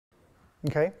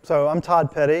Okay, so I'm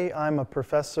Todd Petty. I'm a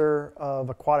professor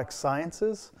of aquatic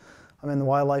sciences. I'm in the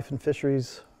Wildlife and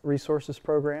Fisheries Resources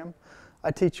program. I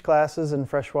teach classes in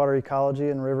freshwater ecology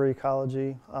and river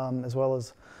ecology, as well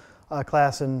as a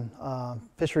class in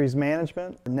fisheries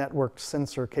management. Network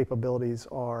sensor capabilities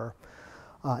are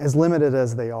as limited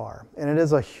as they are. And it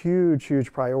is a huge,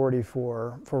 huge priority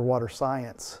for water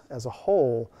science as a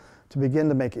whole to begin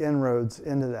to make inroads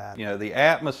into that. You know, the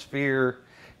atmosphere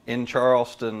in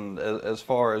Charleston, as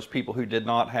far as people who did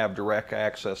not have direct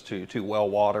access to well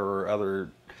water or other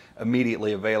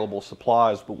immediately available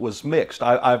supplies, but was mixed.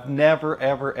 I've never,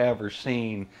 ever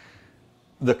seen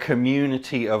the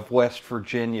community of West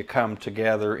Virginia come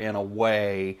together in a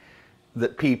way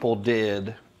that people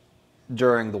did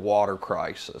during the water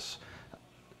crisis.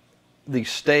 The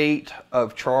state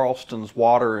of Charleston's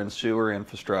water and sewer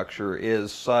infrastructure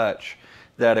is such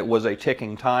that it was a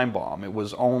ticking time bomb. It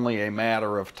was only a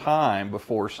matter of time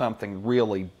before something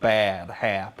really bad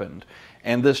happened,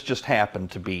 and this just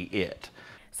happened to be it.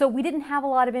 So we didn't have a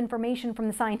lot of information from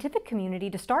the scientific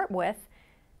community to start with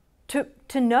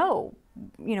to know,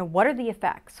 what are the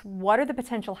effects? What are the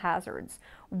potential hazards?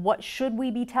 What should we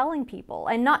be telling people?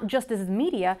 And not just as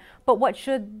media, but what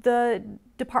should the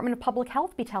Department of Public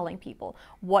Health be telling people?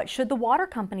 What should the water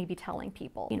company be telling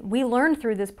people? We learned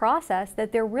through this process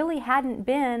that there really hadn't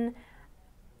been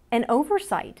an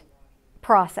oversight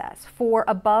process for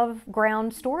above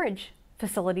ground storage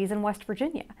facilities in West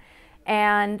Virginia.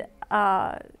 And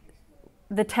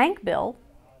the tank bill,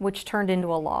 which turned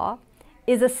into a law,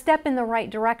 is a step in the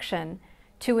right direction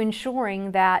to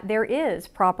ensuring that there is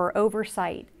proper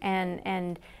oversight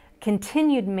and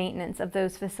continued maintenance of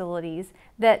those facilities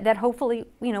that hopefully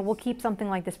will keep something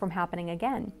like this from happening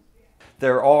again.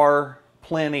 There are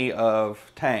plenty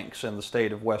of tanks in the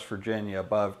state of West Virginia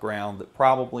above ground that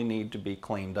probably need to be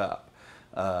cleaned up.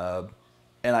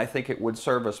 And I think it would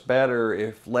serve us better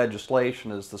if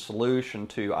legislation is the solution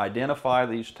to identify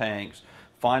these tanks,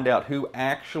 find out who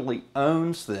actually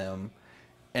owns them,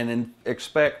 and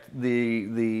expect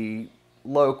the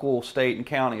local, state, and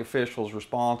county officials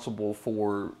responsible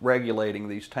for regulating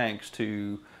these tanks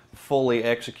to fully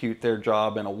execute their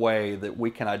job in a way that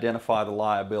we can identify the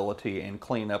liability and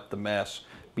clean up the mess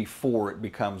before it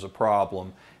becomes a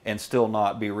problem, and still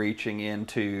not be reaching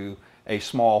into a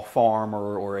small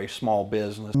farmer or a small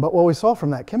business. But what we saw from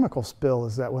that chemical spill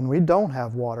is that when we don't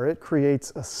have water, it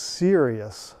creates a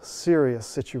serious, serious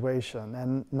situation,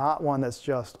 and not one that's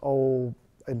just,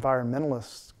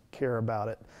 environmentalists care about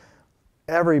it.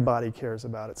 Everybody cares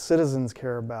about it. Citizens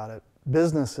care about it.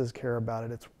 Businesses care about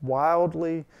it. It's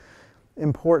wildly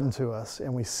important to us,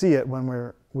 and we see it when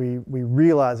we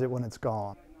realize it when it's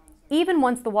gone. Even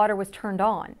once the water was turned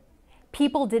on,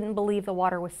 people didn't believe the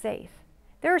water was safe.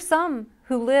 There are some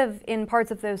who live in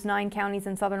parts of those 9 counties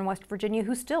in southern West Virginia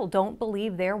who still don't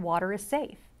believe their water is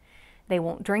safe. They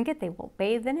won't drink it, they won't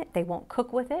bathe in it, they won't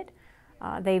cook with it.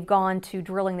 They've gone to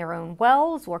drilling their own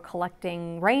wells or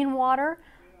collecting rainwater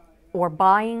or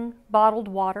buying bottled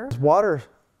water.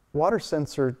 Water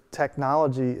sensor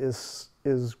technology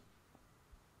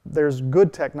there's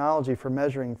good technology for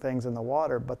measuring things in the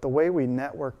water, but the way we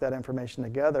network that information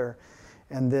together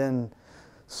and then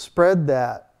spread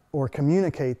that or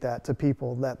communicate that to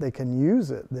people that they can use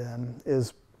it then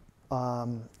is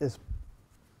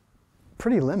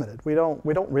pretty limited. We don't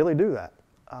really do that,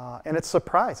 and it's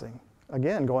surprising.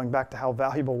 Again, going back to how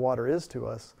valuable water is to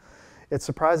us, it's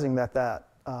surprising that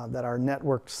our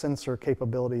network sensor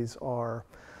capabilities are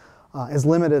as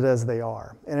limited as they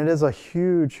are. And it is a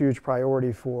huge, huge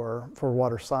priority for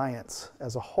water science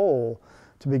as a whole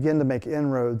to begin to make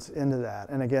inroads into that.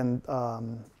 And again,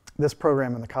 this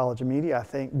program in the College of Media, I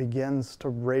think, begins to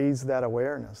raise that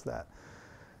awareness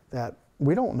that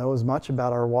we don't know as much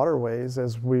about our waterways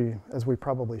as we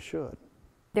probably should.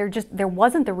 There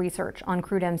wasn't the research on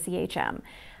crude MCHM,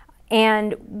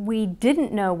 and we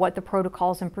didn't know what the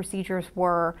protocols and procedures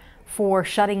were for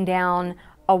shutting down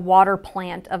a water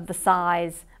plant of the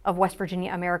size of West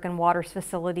Virginia American Water's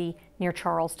facility near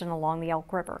Charleston along the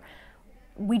Elk River.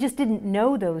 We just didn't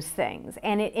know those things,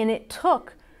 and it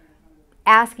took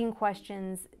asking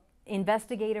questions,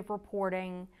 investigative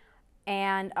reporting,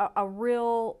 and a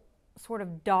real sort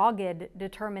of dogged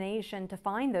determination to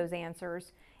find those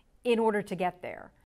answers in order to get there.